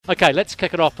Okay, let's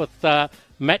kick it off with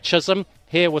Matt Chisholm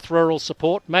here with Rural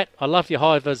Support. Matt, I love your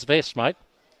high-vis vest, mate.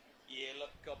 Yeah,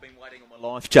 look, I've been waiting all my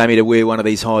life, Jamie, to wear one of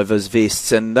these high-vis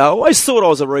vests, and I always thought I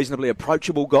was a reasonably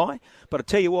approachable guy, but I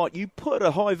tell you what, you put a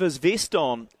high-vis vest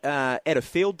on at a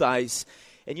field days,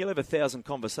 and you'll have 1,000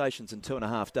 conversations in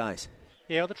 2.5 days.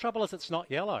 Yeah, well, the trouble is it's not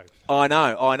yellow. I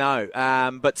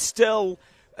know, but still,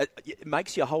 it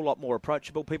makes you a whole lot more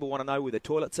approachable. People want to know where the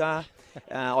toilets are.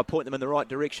 I point them in the right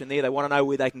direction there. They want to know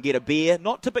where they can get a beer.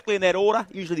 Not typically in that order.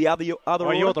 Usually the other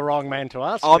order. You're the wrong man to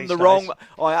ask. I'm the wrong.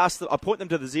 I point them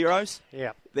to the zeros.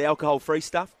 Yeah. The alcohol-free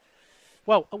stuff.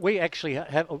 Well, we actually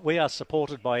we are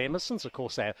supported by Emerson's, of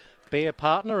course, our beer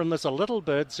partner, and there's a Little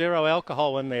Bird zero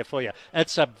alcohol in there for you.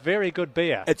 It's a very good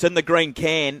beer. It's in the green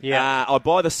can. Yeah. I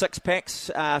buy the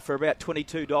 6-packs for about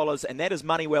 $22, and that is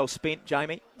money well spent,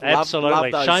 Jamie. Absolutely.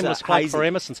 Love those, shameless plug for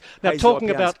Emerson's. Now, talking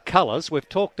IPAs. about colours, we've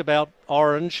talked about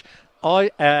orange.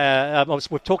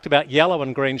 We've talked about yellow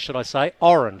and green, should I say,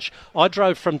 orange. I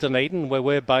drove from Dunedin, where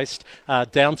we're based,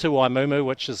 down to Waimumu,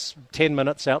 which is 10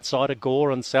 minutes outside of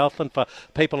Gore and Southland, for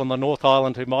people in the North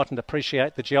Island who mightn't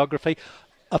appreciate the geography.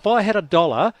 If I had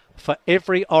 $1 for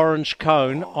every orange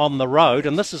cone on the road,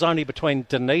 and this is only between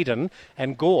Dunedin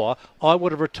and Gore, I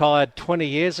would have retired 20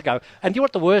 years ago. And you know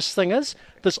what the worst thing is?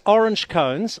 There's orange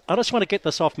cones. I just want to get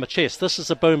this off my chest. This is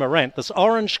a boomer rant. There's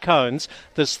orange cones,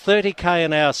 there's 30k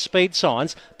an hour speed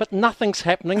signs, but nothing's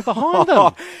happening behind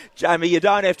them. Jamie, you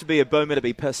don't have to be a boomer to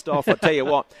be pissed off. I tell you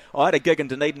what, I had a gig in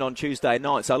Dunedin on Tuesday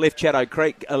night, so I left Chatto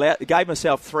Creek, gave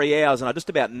myself 3 hours, and I just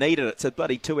about needed it. It's a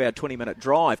bloody 2-hour, 20-minute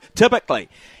drive. Typically,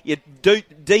 you do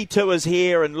detours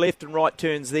here and left and right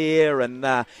turns there, and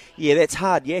that's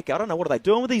hard yakka. I don't know, what are they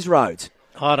doing with these roads?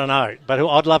 I don't know, but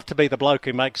I'd love to be the bloke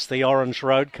who makes the orange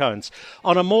road cones.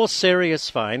 On a more serious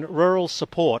vein, Rural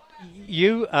Support,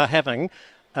 you are having,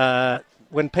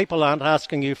 when people aren't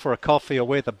asking you for a coffee or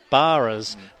where the bar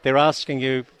is, they're asking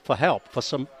you for help, for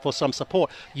some support.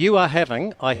 You are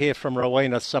having, I hear from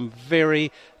Rowena, some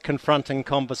very confronting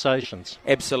conversations.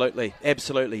 Absolutely.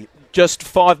 Just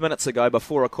 5 minutes ago,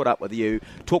 before I caught up with you,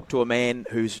 talked to a man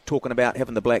who's talking about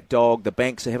having the black dog. The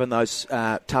banks are having those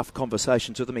tough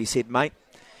conversations with him. He said, mate,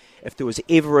 if there was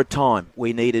ever a time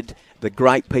we needed the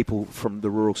great people from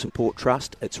the Rural Support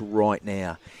Trust, it's right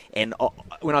now. And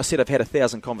when I said I've had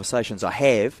 1,000 conversations, I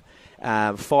have.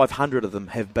 500 of them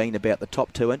have been about the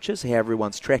top 2 inches, how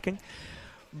everyone's tracking.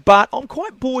 But I'm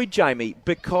quite buoyed, Jamie,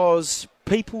 because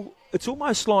people, it's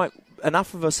almost like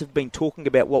enough of us have been talking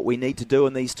about what we need to do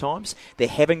in these times. They're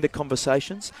having the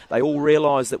conversations. They all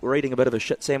realise that we're eating a bit of a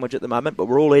shit sandwich at the moment, but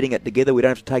we're all eating it together. We don't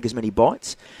have to take as many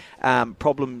bites.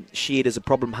 Problem shared is a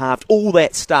problem halved. All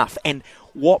that stuff. And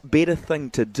what better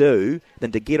thing to do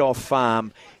than to get off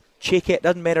farm, check out,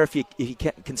 doesn't matter if you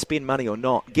can spend money or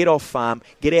not, get off farm,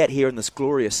 get out here in this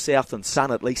glorious south and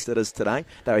sun, at least it is today.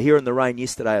 They were here in the rain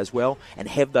yesterday as well, and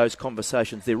have those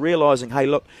conversations. They're realising, hey,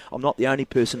 look, I'm not the only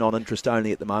person on interest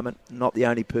only at the moment, not the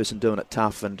only person doing it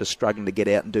tough and just struggling to get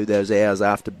out and do those hours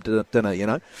after dinner, you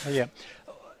know. Yeah.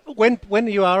 When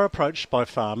you are approached by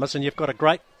farmers, and you've got a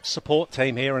great support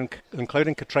team here,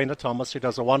 including Katrina Thomas, who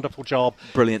does a wonderful job.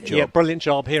 Brilliant job. Yeah, brilliant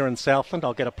job here in Southland.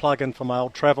 I'll get a plug in for my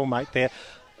old travel mate there.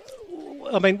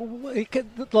 I mean,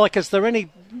 like, is there any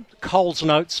Coles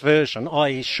Notes version,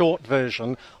 i.e. short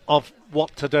version, of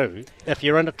what to do if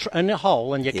you're in a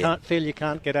hole and you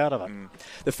can't get out of it?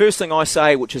 The first thing I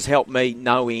say, which has helped me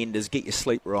no end, is get your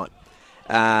sleep right.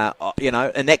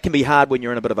 And that can be hard when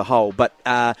you're in a bit of a hole, but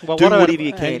do whatever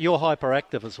you can. You're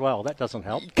hyperactive as well. That doesn't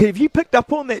help. Have you picked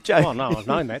up on that, Joe? Oh, no, I've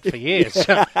known that for years.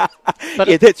 But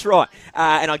yeah, that's right.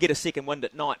 And I get a second wind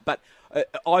at night. But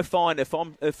I find if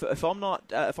I'm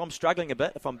struggling a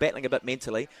bit, if I'm battling a bit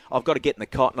mentally, I've got to get in the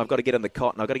cot, and I've got to get in the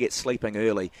cot, and I've got to get sleeping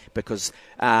early, because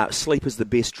sleep is the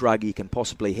best drug you can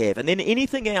possibly have. And then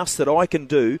anything else that I can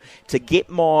do to get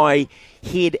my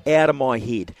head out of my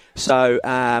head. So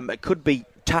it could be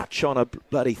touch on a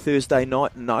bloody Thursday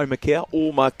night in Mackay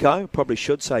or Mackay, probably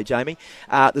should say, Jamie.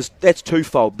 That's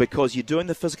twofold, because you're doing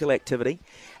the physical activity,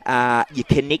 you're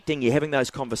connecting, you're having those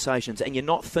conversations, and you're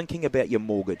not thinking about your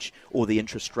mortgage or the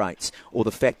interest rates or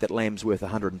the fact that lamb's worth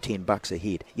 $110 a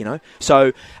head, you know.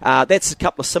 So that's a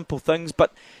couple of simple things,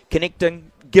 but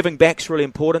connecting, giving back's really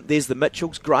important. There's the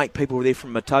Mitchells, great people there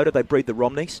from Matota, they breed the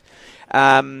Romneys.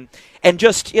 And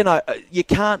just, you know, you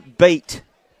can't beat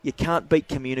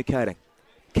communicating,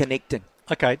 connecting.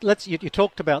 Okay, you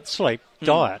talked about sleep,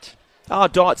 diet. Oh,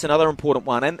 diet's another important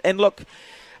one. And look,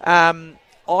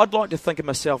 I'd like to think of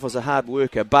myself as a hard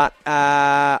worker, but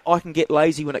I can get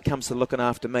lazy when it comes to looking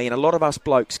after me, and a lot of us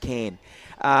blokes can.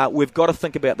 We've got to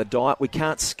think about the diet. We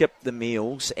can't skip the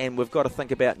meals, and we've got to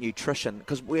think about nutrition,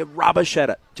 because we're rubbish at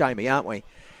it, Jamie, aren't we?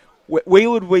 Where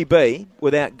would we be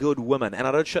without good women? And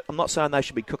I'm not saying they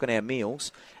should be cooking our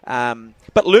meals,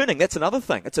 but learning, that's another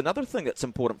thing. It's another thing that's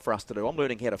important for us to do. I'm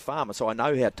learning how to farm, so I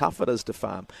know how tough it is to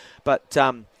farm. But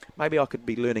maybe I could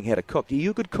be learning how to cook. Are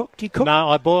you a good cook? Do you cook? No,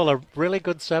 I boil a really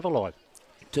good savaloy.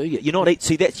 Do you? You're not eat.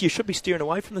 See, you should be steering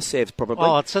away from the savs, probably.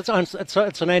 Oh,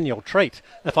 it's an annual treat.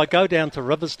 If I go down to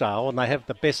Riversdale and they have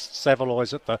the best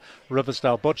savaloys at the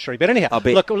Riversdale butchery. But anyhow,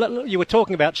 look, you were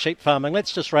talking about sheep farming.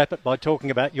 Let's just wrap it by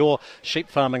talking about your sheep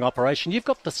farming operation. You've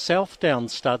got the Southdown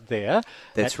stud there.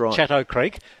 That's right. Chatto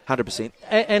Creek. 100%.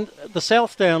 And the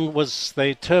Southdown was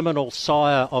the terminal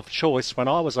sire of choice when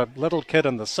I was a little kid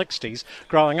in the 60s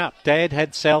growing up. Dad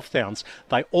had Southdowns.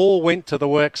 They all went to the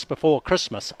works before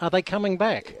Christmas. Are they coming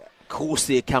back? Of course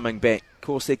they're coming back.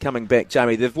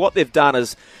 Jamie. What they've done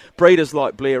is breeders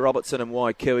like Blair Robertson and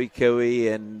Waikiki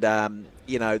and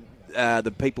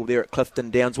the people there at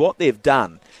Clifton Downs. What they've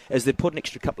done is they've put an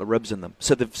extra couple of ribs in them.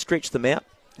 So they've stretched them out.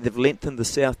 They've lengthened the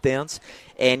South Downs,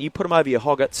 and you put them over your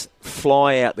hoggets,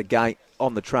 fly out the gate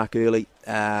on the truck early.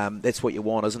 That's what you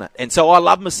want, isn't it? And so I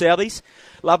love my Southies.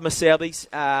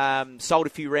 Sold a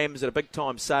few rams at a big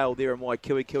time sale there in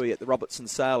Waikiki at the Robertson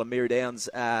sale in Mary Downs.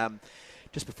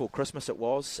 Just before Christmas it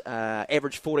was.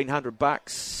 Average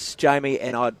 $1,400, Jamie,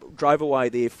 and I drove away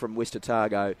there from West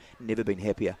Otago. Never been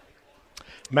happier.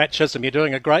 Matt Chisholm, you're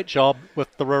doing a great job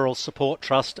with the Rural Support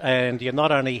Trust, and you're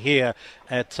not only here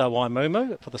at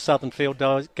Waimumu for the Southern Field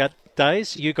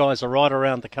Days, you guys are right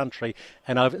around the country,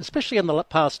 and especially in the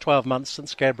past 12 months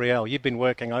since Gabrielle, you've been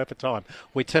working overtime.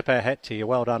 We tip our hat to you.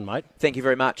 Well done, mate. Thank you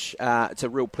very much. It's a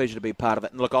real pleasure to be a part of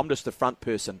it. And look, I'm just the front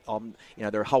person.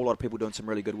 There are a whole lot of people doing some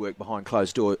really good work behind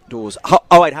closed doors.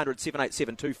 0800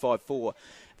 787 254.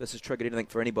 This has triggered anything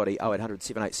for anybody. 0800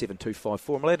 787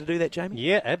 254. Am I allowed to do that, Jamie?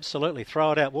 Yeah, absolutely.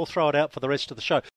 Throw it out. We'll throw it out for the rest of the show.